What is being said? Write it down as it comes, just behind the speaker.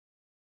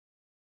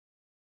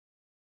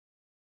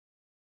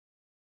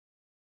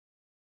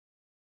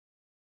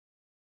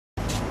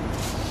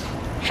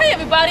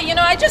about it,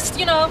 I just,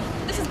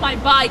 this is my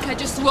bike. I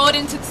just rode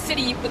into the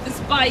city with this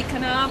bike,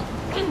 and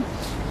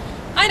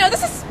I know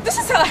this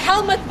is a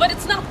helmet, but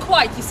it's not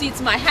quite. You see, it's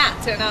my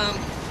hat, and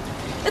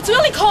it's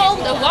really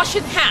called a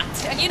Russian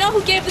hat. And you know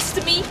who gave this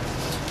to me?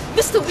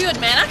 Mr. Weird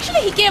Man.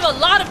 Actually, he gave a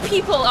lot of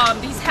people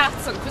these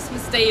hats on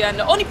Christmas Day, and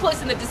the only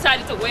person that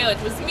decided to wear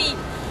it was me,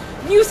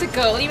 Music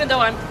Girl, even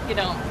though I'm,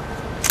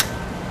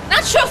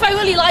 not sure if I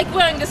really like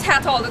wearing this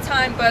hat all the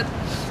time, but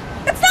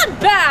it's not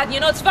bad,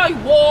 it's very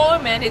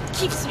warm, and it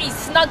keeps me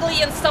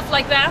snuggly and stuff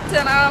like that.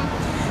 And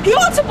he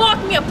also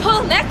bought me a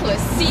pearl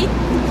necklace, see?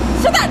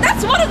 So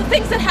that's one of the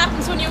things that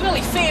happens when you're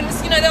really famous.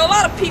 There are a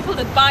lot of people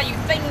that buy you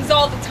things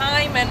all the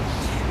time, and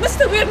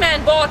Mr. Weird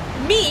Man bought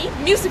me,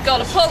 Music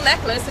Girl, a pearl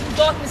necklace, and he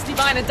bought Miss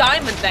Divine a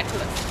diamond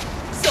necklace.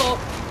 So,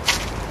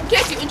 in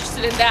case you're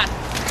interested in that,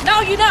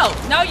 now you know.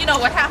 Now you know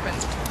what happened.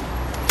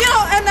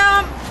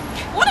 And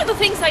one of the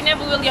things I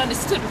never really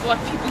understood with what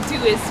people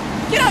do is,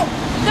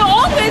 they're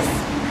always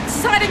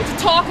deciding to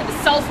talk on the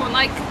cell phone.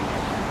 Like,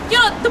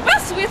 the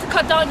best way to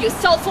cut down your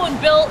cell phone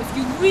bill, if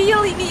you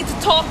really need to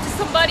talk to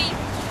somebody,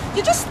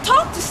 you just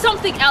talk to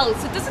something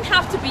else. It doesn't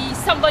have to be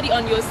somebody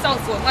on your cell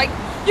phone. Like,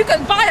 you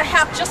can buy a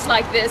hat just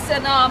like this,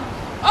 and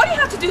all you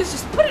have to do is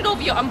just put it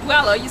over your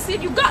umbrella. You see,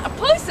 you've got a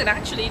person,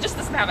 actually, it just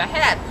doesn't have a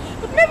head.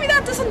 But maybe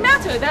that doesn't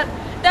matter, that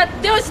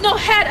there is no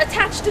head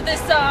attached to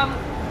this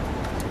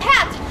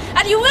hat.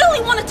 And you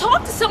really want to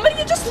talk to somebody,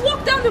 you just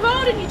walk down the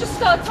road and you just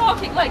start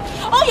talking like,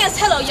 oh yes,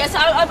 hello, yes,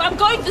 I'm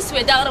going this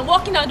way down, I'm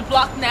walking down the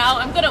block now,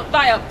 I'm gonna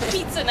buy a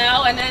pizza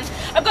now, and then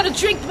I'm gonna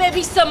drink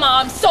maybe some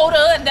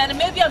soda, and then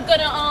maybe I'm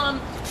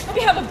gonna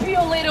maybe have a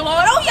beer later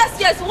on. Oh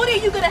yes, what are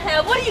you gonna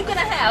have? What are you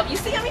gonna have? You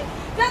see, I mean,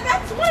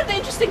 that's one of the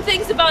interesting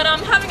things about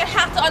having a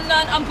hat on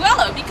an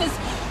umbrella, because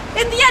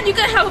in the end, you're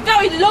going to have a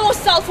very low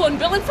cell phone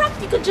bill. In fact,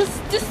 you can just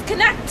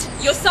disconnect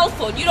your cell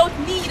phone. You don't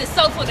need a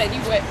cell phone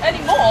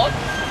anymore,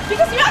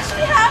 because you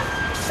actually have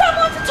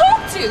someone to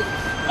talk to.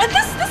 And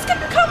this can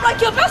become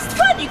like your best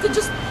friend. You can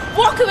just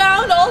walk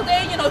around all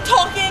day,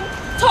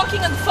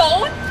 talking on the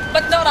phone,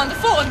 but not on the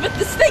phone with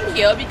this thing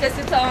here, because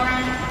it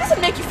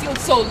doesn't make you feel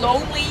so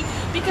lonely,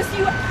 because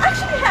you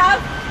actually have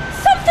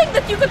something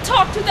that you can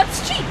talk to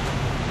that's cheap.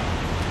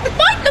 It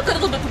might look a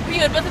little bit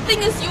weird, but the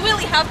thing is,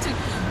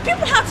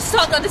 people have to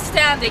start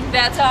understanding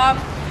that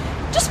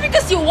just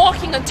because you're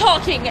walking and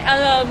talking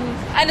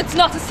and it's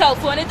not a cell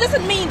phone, it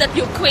doesn't mean that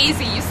you're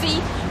crazy, you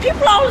see.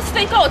 People always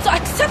think, oh, it's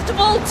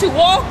acceptable to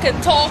walk and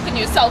talk on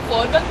your cell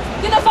phone, but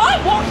if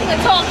I'm walking and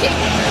talking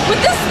with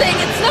this thing,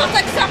 it's not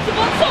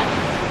acceptable.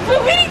 So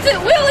we need to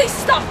really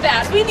stop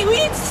that. We need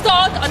to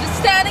start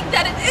understanding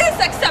that it is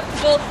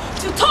acceptable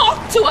to talk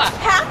to a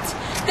hat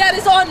that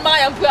is on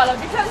my umbrella,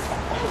 because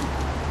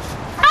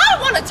I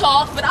want to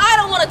talk, but I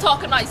don't want to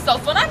talk on my cell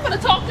phone. I'm going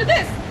to talk to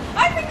this.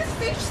 I think this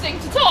is interesting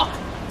to talk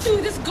to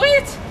this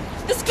great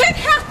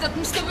hat that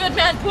Mr. Weird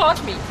Man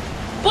brought me.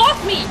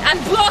 And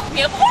brought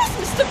me. Of course,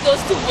 Mr.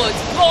 those two words.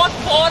 Brought,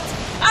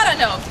 I don't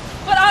know.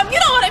 But, you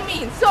know what I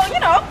mean. So,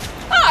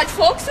 alright,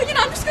 folks. So,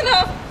 I'm just going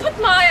to put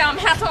my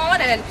hat on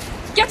and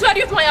get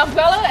ready with my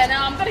umbrella, and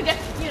I'm going to get,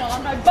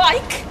 on my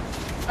bike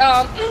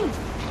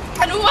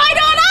and ride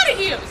on out of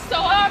here. So,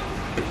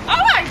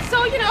 alright.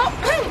 So,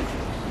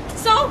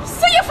 so,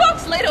 see you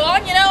folks later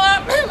on,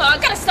 I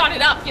gotta start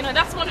it up,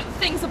 that's one of the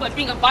things about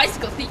being a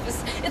bicycle thief,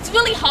 is it's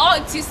really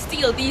hard to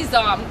steal these,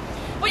 what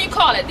do you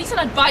call it? These are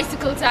not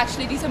bicycles,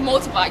 actually, these are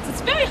motorbikes.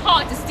 It's very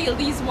hard to steal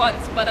these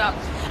ones, but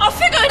I'll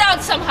figure it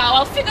out somehow.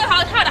 I'll figure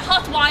out how to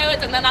hotwire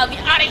it, and then I'll be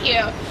out of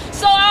here.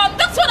 So,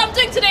 that's what I'm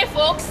doing today,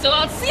 folks. So,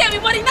 I'll see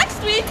everybody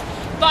next week.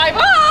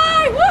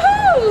 Bye-bye!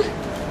 Woohoo!